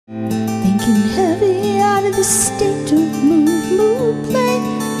Thinking heavy out of the state, don't move, move, play,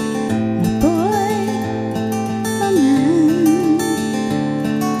 my boy, my man.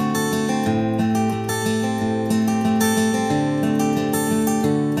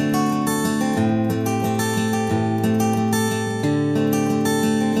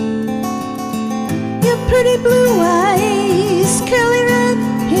 Your pretty blue eyes, curly red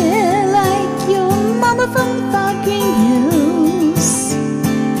hair like your mama from far green hills.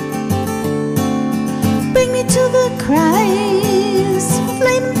 Bring me to the cries,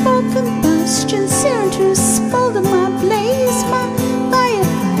 flaming for combustion, searing to smolder my blaze, my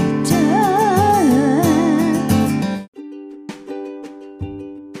firefighter.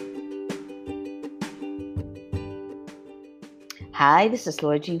 Hi, this is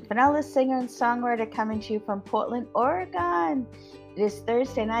Laura Jean Finella, singer and songwriter, coming to you from Portland, Oregon. It is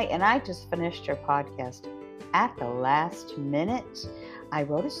Thursday night, and I just finished your podcast at the last minute. I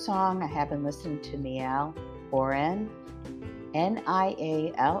wrote a song. I have been listening to Niall Horan,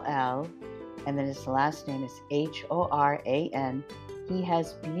 Niall, and then his last name is Horan. He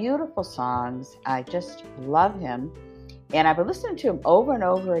has beautiful songs. I just love him. And I've been listening to him over and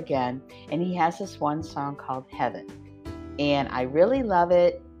over again. And he has this one song called Heaven. And I really love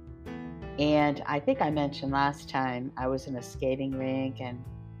it. And I think I mentioned last time I was in a skating rink and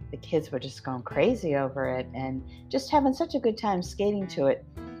the kids were just going crazy over it and just having such a good time skating to it.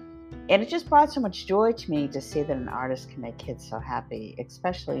 And it just brought so much joy to me to see that an artist can make kids so happy,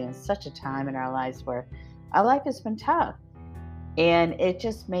 especially in such a time in our lives where our life has been tough. And it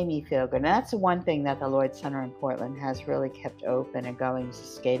just made me feel good. And that's the one thing that the Lloyd Center in Portland has really kept open and going is a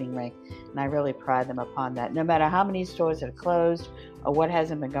skating rink. And I really pride them upon that. No matter how many stores are closed or what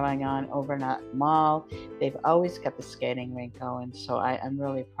hasn't been going on over in that mall, they've always kept the skating rink going. So I'm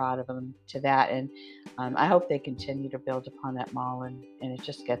really proud of them to that. And I hope they continue to build upon that mall and it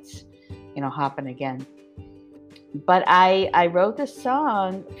just gets, hopping again. But I wrote this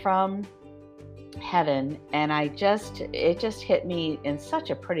song from Heaven, and it just hit me in such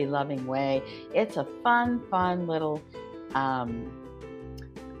a pretty loving way. It's a fun little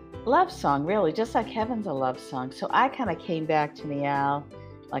love song, really, just like Heaven's a love song. So I kind of came back to Niall,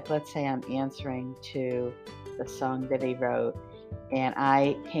 like let's say I'm answering to the song that he wrote, and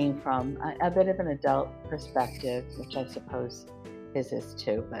I came from a bit of an adult perspective, which I suppose his is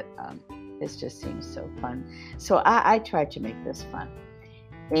too, but this just seems so fun. So I tried to make this fun.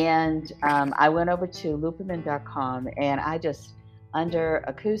 And I went over to looperman.com and I just, under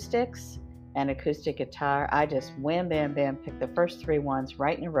acoustics and acoustic guitar, I just wham, bam, bam, picked the first 3 ones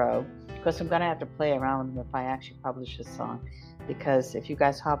right in a row. Because I'm going to have to play around with them if I actually publish this song. Because if you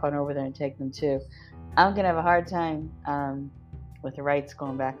guys hop on over there and take them too, I'm going to have a hard time with the rights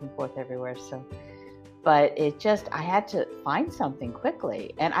going back and forth everywhere. So, but I had to find something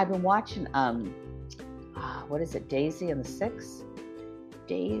quickly. And I've been watching, what is it, Daisy and the Six?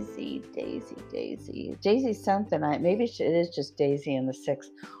 Daisy something. Maybe it is just Daisy and the Six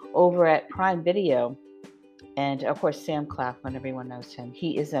over at Prime Video. And of course, Sam Claflin, everyone knows him.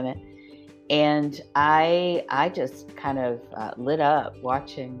 He is in it. And I just kind of lit up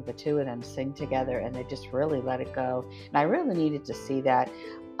watching the two of them sing together, and they just really let it go. And I really needed to see that.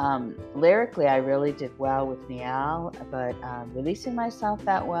 Lyrically, I really did well with Niall, but releasing myself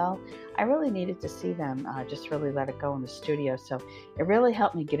that well, I really needed to see them just really let it go in the studio. So it really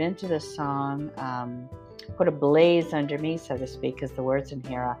helped me get into this song, put a blaze under me, so to speak, because the words in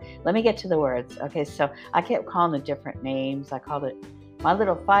here let me get to the words. Okay, so I kept calling it different names. I called it My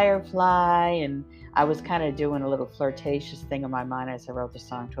Little Firefly, and I was kind of doing a little flirtatious thing in my mind as I wrote the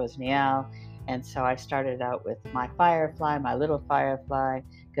song towards Niall. And so I started out with My Firefly, My Little Firefly,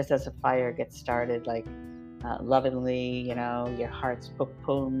 because as a fire gets started, like lovingly, your heart's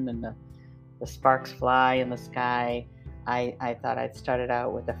boom, and the sparks fly in the sky. I thought I'd started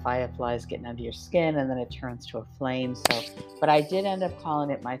out with the fireflies getting under your skin, and then it turns to a flame. But I did end up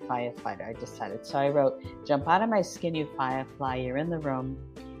calling it My Firefighter. I decided. So I wrote, jump out of my skin, you firefly. You're in the room.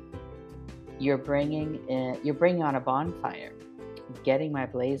 You're bringing on a bonfire, getting my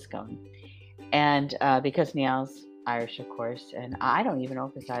blaze going. And because Niall's Irish, of course, and I don't even know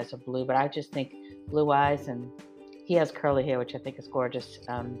if his eyes are blue, but I just think blue eyes, and he has curly hair, which I think is gorgeous.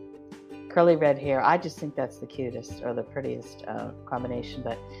 Curly red hair, I just think that's the cutest or the prettiest combination.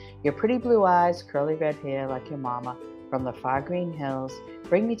 But your pretty blue eyes, curly red hair like your mama, from the far green hills,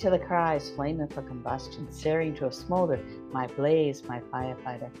 bring me to the cries, flaming for combustion, searing to a smolder, my blaze, my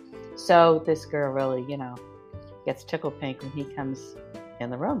firefighter. So this girl really, gets tickled pink when he comes in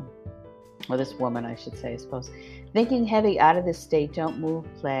the room. Or this woman, I should say, I suppose. Thinking heavy out of this state, don't move,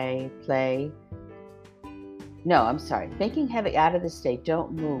 play. No, I'm sorry. Thinking heavy, out of the state.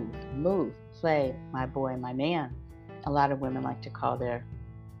 Don't move. Move. Play, my boy, my man. A lot of women like to call their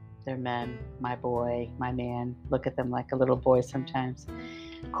men my boy, my man. Look at them like a little boy sometimes.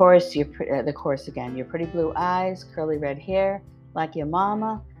 Chorus, the chorus again. Your pretty blue eyes, curly red hair, like your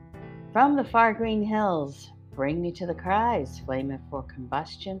mama. From the far green hills, bring me to the cries, flaming for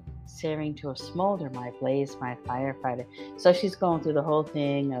combustion, searing to a smolder, my blaze, my firefighter. So she's going through the whole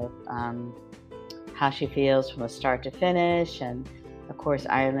thing of how she feels from the start to finish. And of course,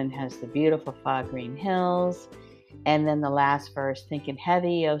 Ireland has the beautiful far green hills. And then the last verse, thinking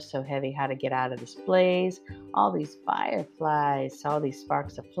heavy, oh so heavy, how to get out of this blaze. All these fireflies, all these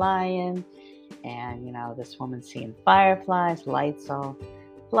sparks are flying. And, this woman seeing fireflies, lights all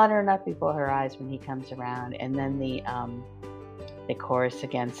fluttering up before her eyes when he comes around. And then the chorus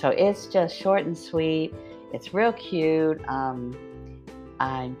again. So it's just short and sweet. It's real cute.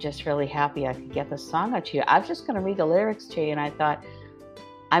 I'm just really happy I could get the song out to you. I was just going to read the lyrics to you, and I thought,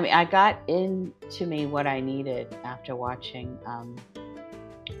 I got into me what I needed after watching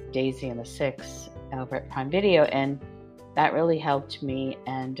Daisy and the Six over at Prime Video, and that really helped me.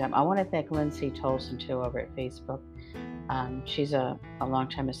 And I want to thank Lindsay Tolson, too, over at Facebook. She's a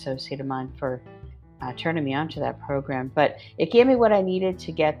longtime associate of mine for turning me on to that program. But it gave me what I needed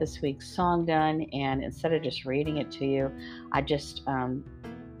to get this week's song done, and instead of just reading it to you, I just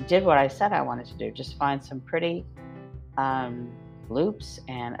did what I said I wanted to do. Just find some pretty loops,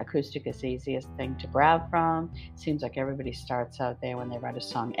 and acoustic is the easiest thing to grab from. Seems like everybody starts out there when they write a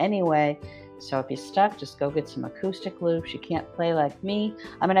song anyway. So if you're stuck, just go get some acoustic loops. You can't play like me.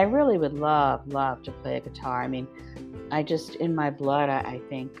 I really would love to play a guitar. I just, in my blood, I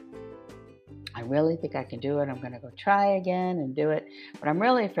really think I can do it. I'm going to go try again and do it. But I'm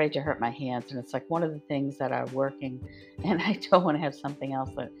really afraid to hurt my hands. And it's like one of the things that are working. And I don't want to have something else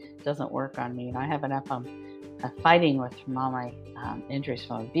that doesn't work on me. I have enough I'm fighting with from all my injuries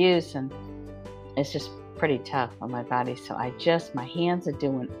from abuse. And it's just pretty tough on my body. So my hands are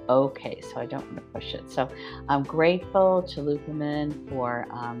doing okay. So I don't want to push it. So I'm grateful to Luperman for,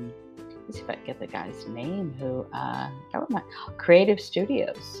 let's see if I can get the guy's name, who, Creative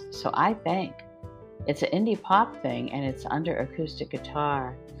Studios. So I think it's an indie pop thing, and it's under acoustic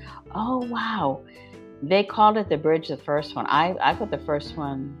guitar. Oh, wow. They called it the bridge, the first one. I put the first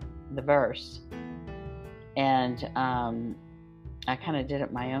one, the verse, and I kind of did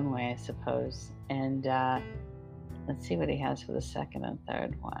it my own way, I suppose. And let's see what he has for the second and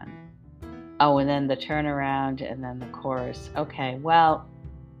third one. Oh, and then the turnaround, and then the chorus. Okay, well,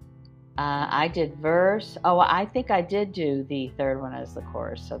 I did verse. Oh, I think I did do the third one as the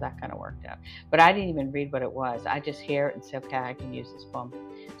chorus, so that kind of worked out. But I didn't even read what it was. I just hear it and say, okay, I can use this poem.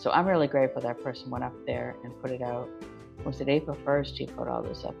 So I'm really grateful that person went up there and put it out. Was it April 1st? He put all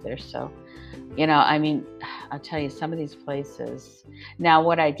this up there. So, I'll tell you, some of these places. Now,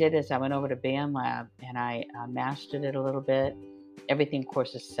 what I did is I went over to BandLab and I mastered it a little bit. Everything, of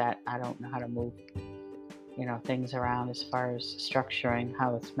course, is set. I don't know how to move things around as far as structuring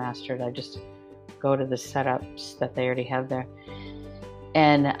how it's mastered. I just go to the setups that they already have there.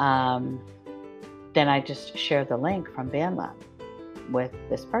 And then I just shared the link from BandLab with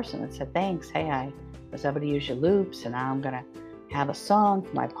this person and said, thanks. Hey, I was able to use your loops, and now I'm going to have a song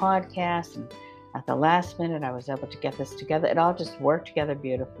for my podcast. And at the last minute, I was able to get this together. It all just worked together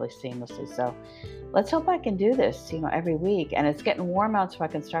beautifully, seamlessly. So let's hope I can do this, every week. And it's getting warm out, so I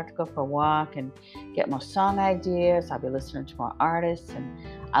can start to go for a walk and get more song ideas. I'll be listening to more artists. And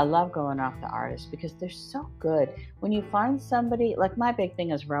I love going off the artists because they're so good. When you find somebody, like my big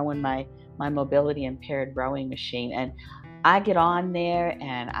thing is rowing, my mobility impaired rowing machine. And I get on there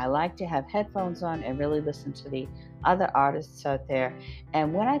and I like to have headphones on and really listen to the other artists out there.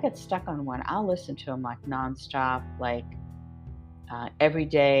 And when I get stuck on one, I'll listen to them like nonstop, like every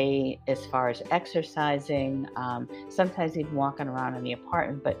day as far as exercising, sometimes even walking around in the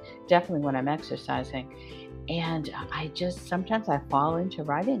apartment, but definitely when I'm exercising. And sometimes I fall into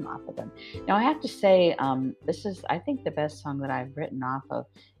writing off of them. Now I have to say, this is, I think, the best song that I've written off of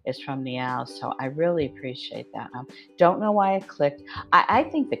is from the Owls. So I really appreciate that. Don't know why it clicked. I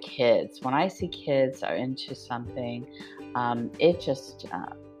think the kids, when I see kids are into something, it just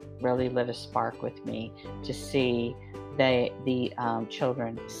really lit a spark with me to see the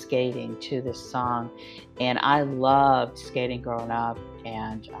children skating to this song. And I loved skating growing up.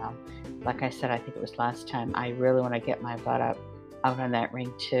 And like I said, I think it was last time, I really want to get my butt out on that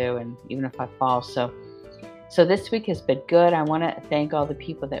rink too, and even if I fall. So this week has been good. I want to thank all the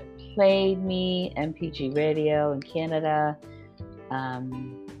people that played me, MPG Radio in Canada,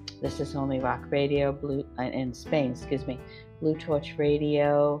 This Is Only Rock Radio, in Spain, Blue Torch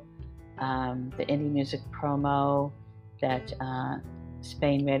Radio, the indie music promo that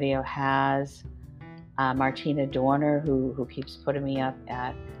Spain Radio has. Martina Dorner, who keeps putting me up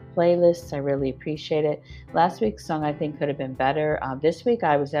at playlists. I really appreciate it. Last week's song I think could have been better. This week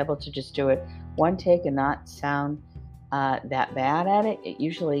I was able to just do it one take and not sound that bad at it.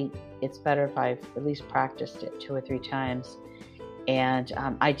 Usually it's better if I've at least practiced it 2 or 3 times. And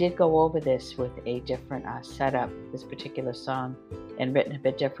I did go over this with a different setup, this particular song, and written a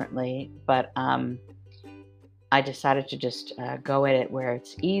bit differently. But I decided to just go at it where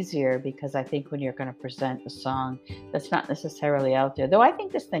it's easier, because I think when you're going to present a song that's not necessarily out there, though I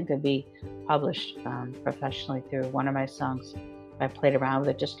think this thing could be published professionally through one of my songs. I played around with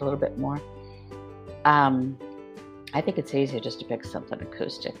it just a little bit more. I think it's easier just to pick something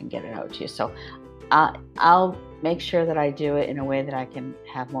acoustic and get it out to you. So I'll make sure that I do it in a way that I can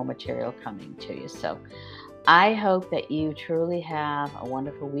have more material coming to you. So I hope that you truly have a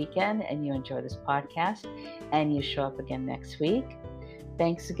wonderful weekend and you enjoy this podcast and you show up again next week.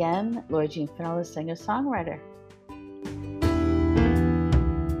 Thanks again, Laura Jean Finola, singer-songwriter.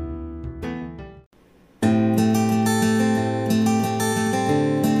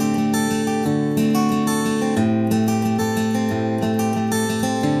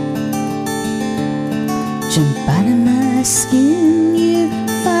 Jump out of my skin, you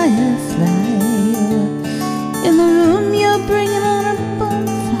firefly. In the room you're bringing on a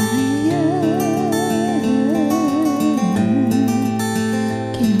bonfire.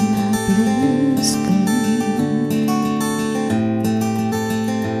 Get my blaze going.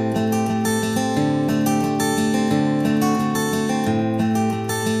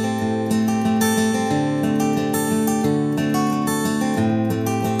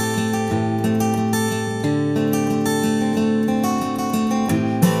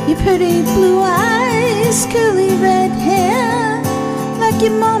 Your pretty blue eyes, curly red hair, like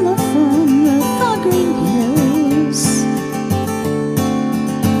your mama from the far green hills.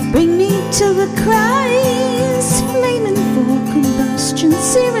 Bring me till the cries, flaming for combustion,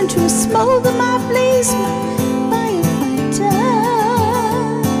 searing to a smolder my blaze, my firefighter.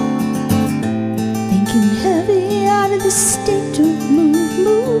 Thinking heavy out of the state, don't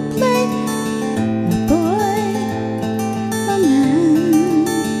move, play, my boy, my man.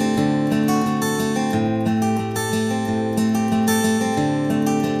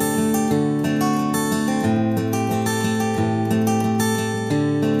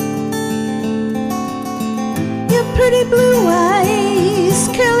 Pretty blue eyes,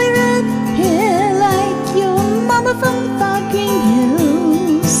 curly red hair, like your mama from far green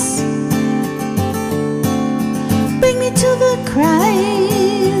hills. Bring me to the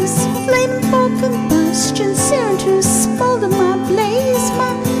cries, flaming for combustion, searing to smolder my blaze,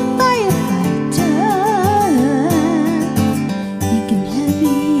 my firefighter. Thinking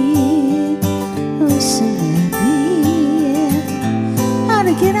heavy, oh so heavy, how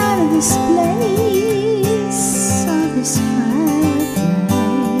to get out of this place. This fireplace.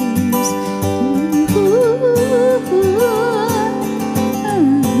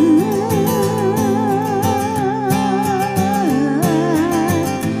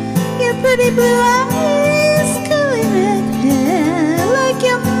 Your pretty blue eyes, curly red hair, like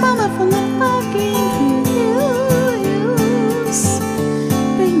your mama from the far green hills.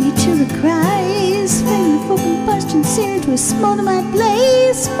 Bring me to the cries, flaming for combustion, searing to a smolder my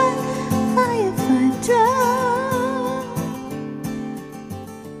blaze, my fire.